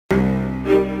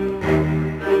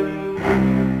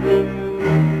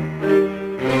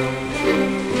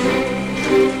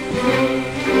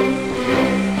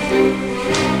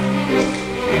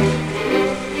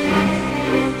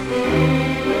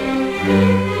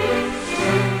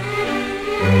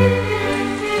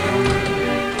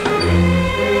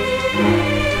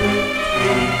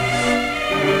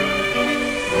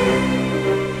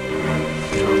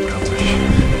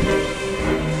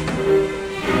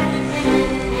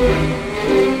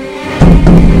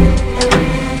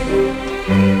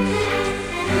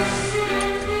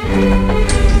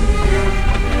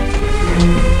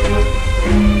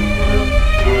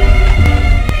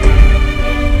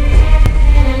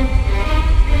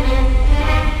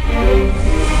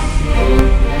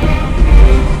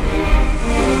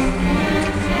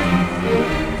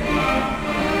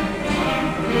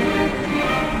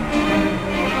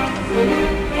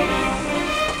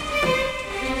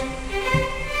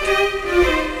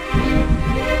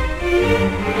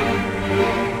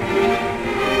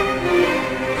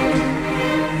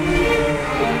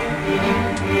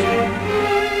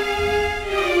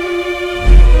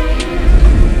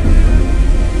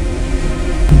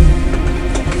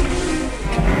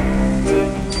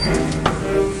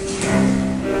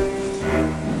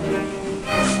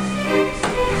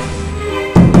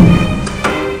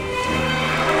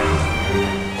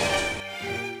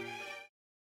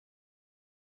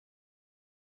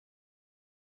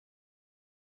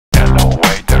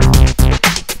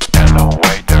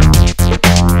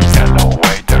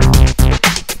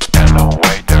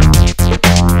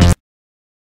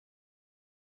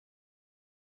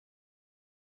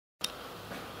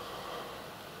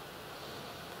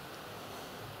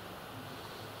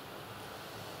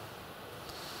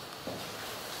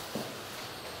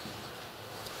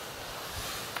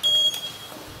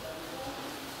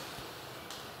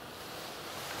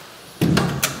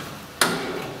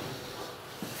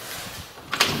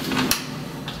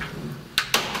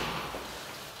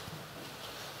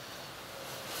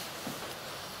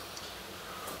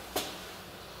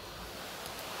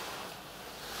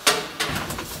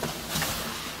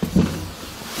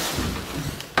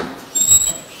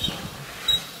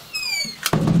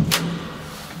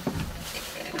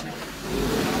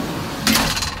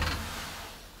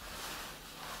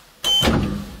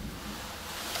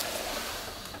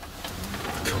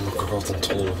Kammakargatan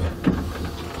 12.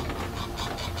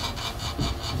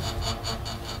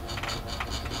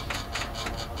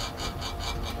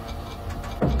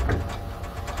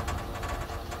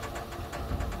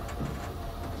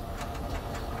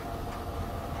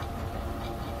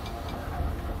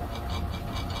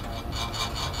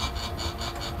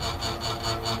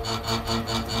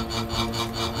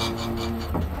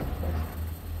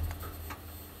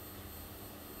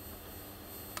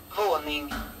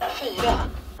 Våning 4.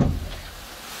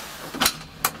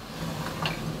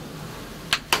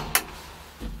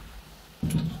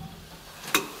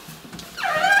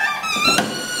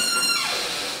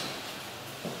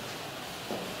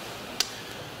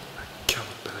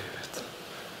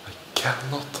 I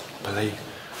cannot believe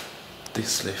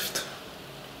this lift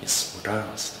is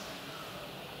Modernised.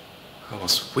 I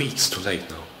was weeks too late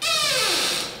now.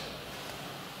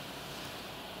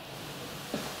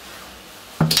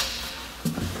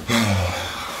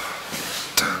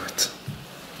 Damn it.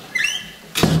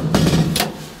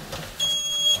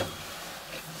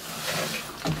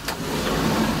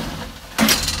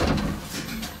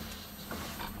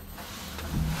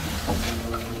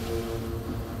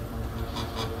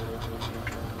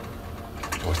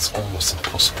 Oh, it's almost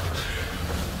impossible.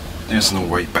 There's no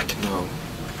way back now.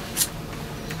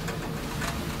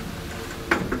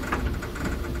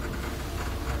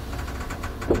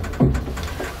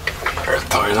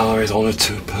 Right now it's only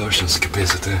 2 persons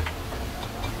capacity.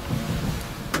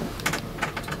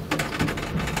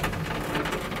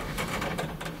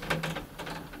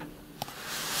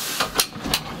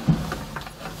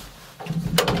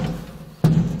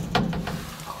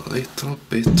 A little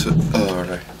bit too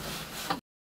early.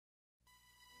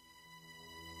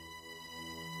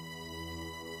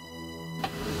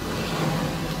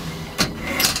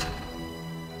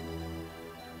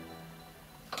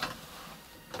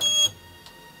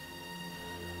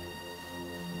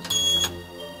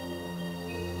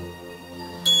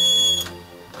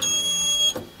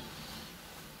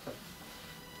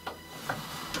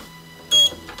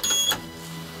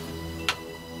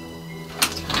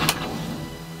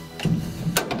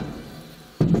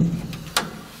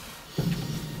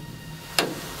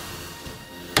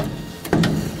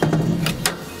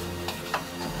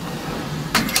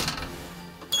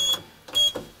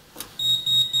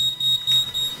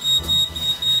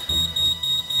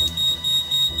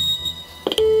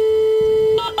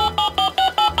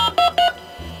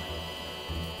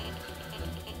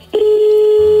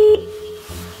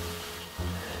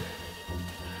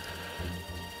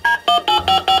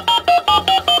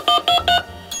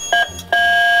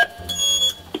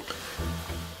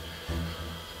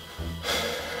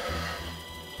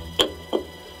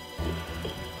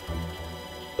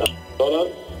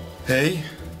 Hej.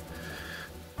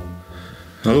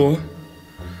 Hallå?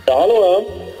 Ja, hallå.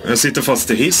 Jag sitter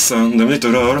fast i hissen. Den vill inte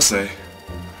röra sig.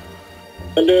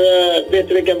 Men du, vet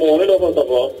du vilken våning du har fått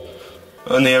på?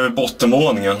 Jag är nere vid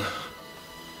bottenvåningen.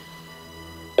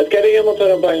 Jag ska ringa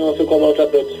montören på en gång så kommer och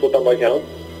släppa ut så fort han bara kan.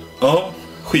 Ja,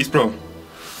 skitbra.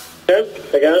 Okej,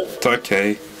 tackar. Tack,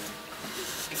 hej.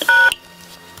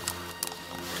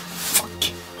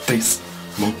 Fuck this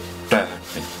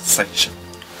modernization.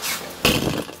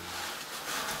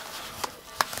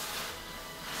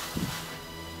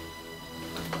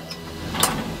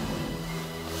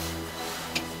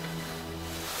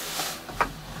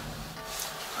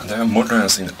 They're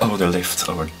modernizing the other lift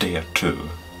over there too.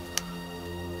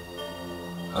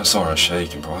 I'm sorry I'm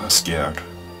shaking, bro. I'm scared.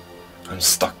 I'm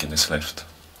stuck in this lift.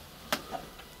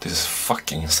 This is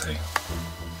fucking insane.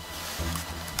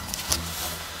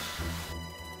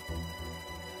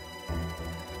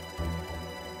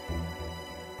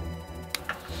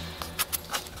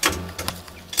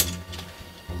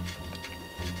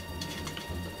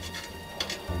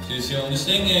 Ska vi se om du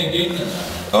stänger grinden?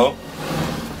 Ja.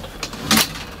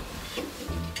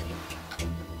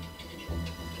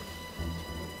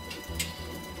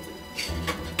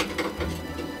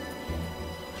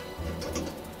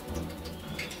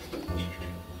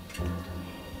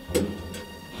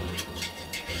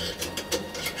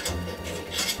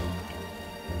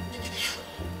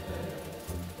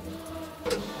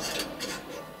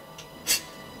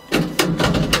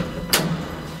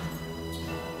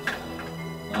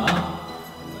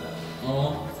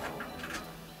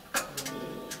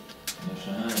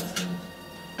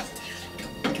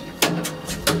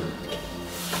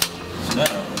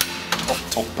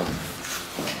 Toppen.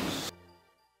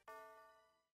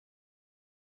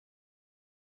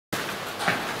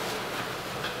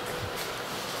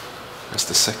 That's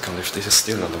the second lift. This is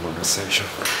still under modernization.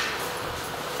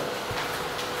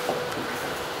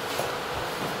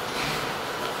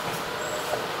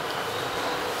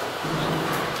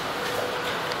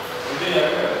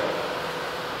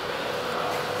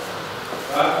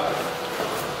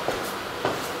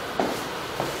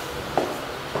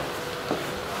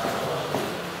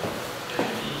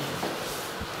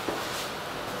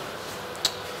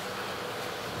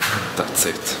 That's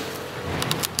it.